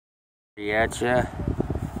At you,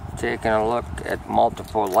 taking a look at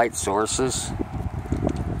multiple light sources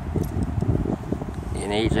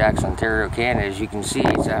in Ajax, Ontario, Canada. As you can see,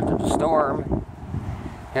 it's after the storm,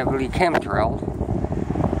 heavily chemtrailed.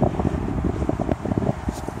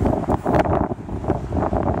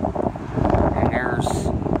 And there's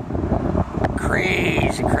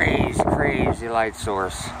crazy light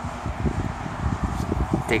source.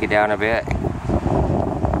 Take it down a bit.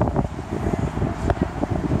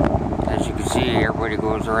 As you can see, everybody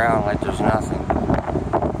goes around like there's nothing.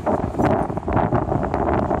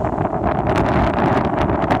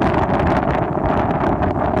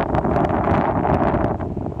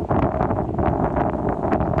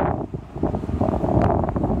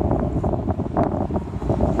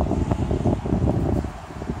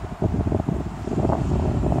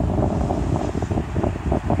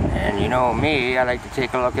 And you know me, I like to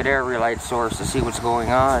take a look at every light source to see what's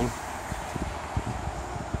going on.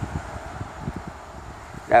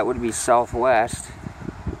 That would be southwest.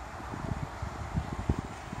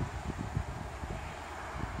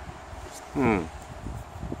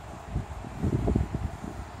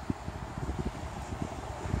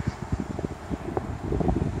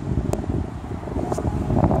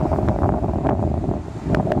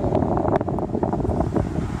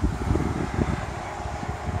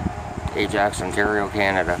 Ajax, Ontario,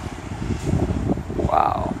 Canada.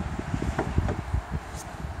 Wow.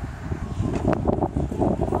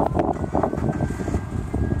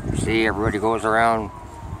 See, everybody goes around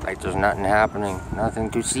like there's nothing happening.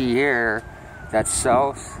 Nothing to see here. That's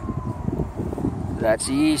south. That's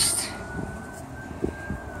east.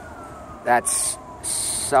 That's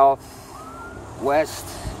southwest.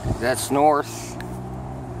 That's north.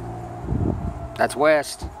 That's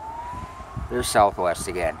west. There's southwest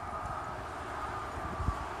again.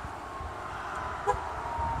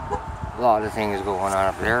 A lot of things going on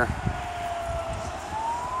up there.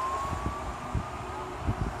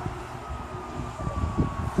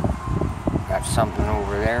 Got something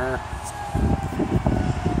over there.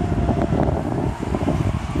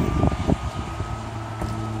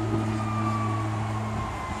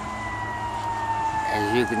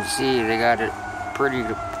 As you can see, they got it pretty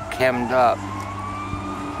chemmed up.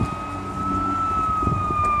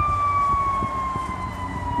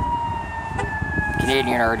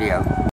 Canadian RDO.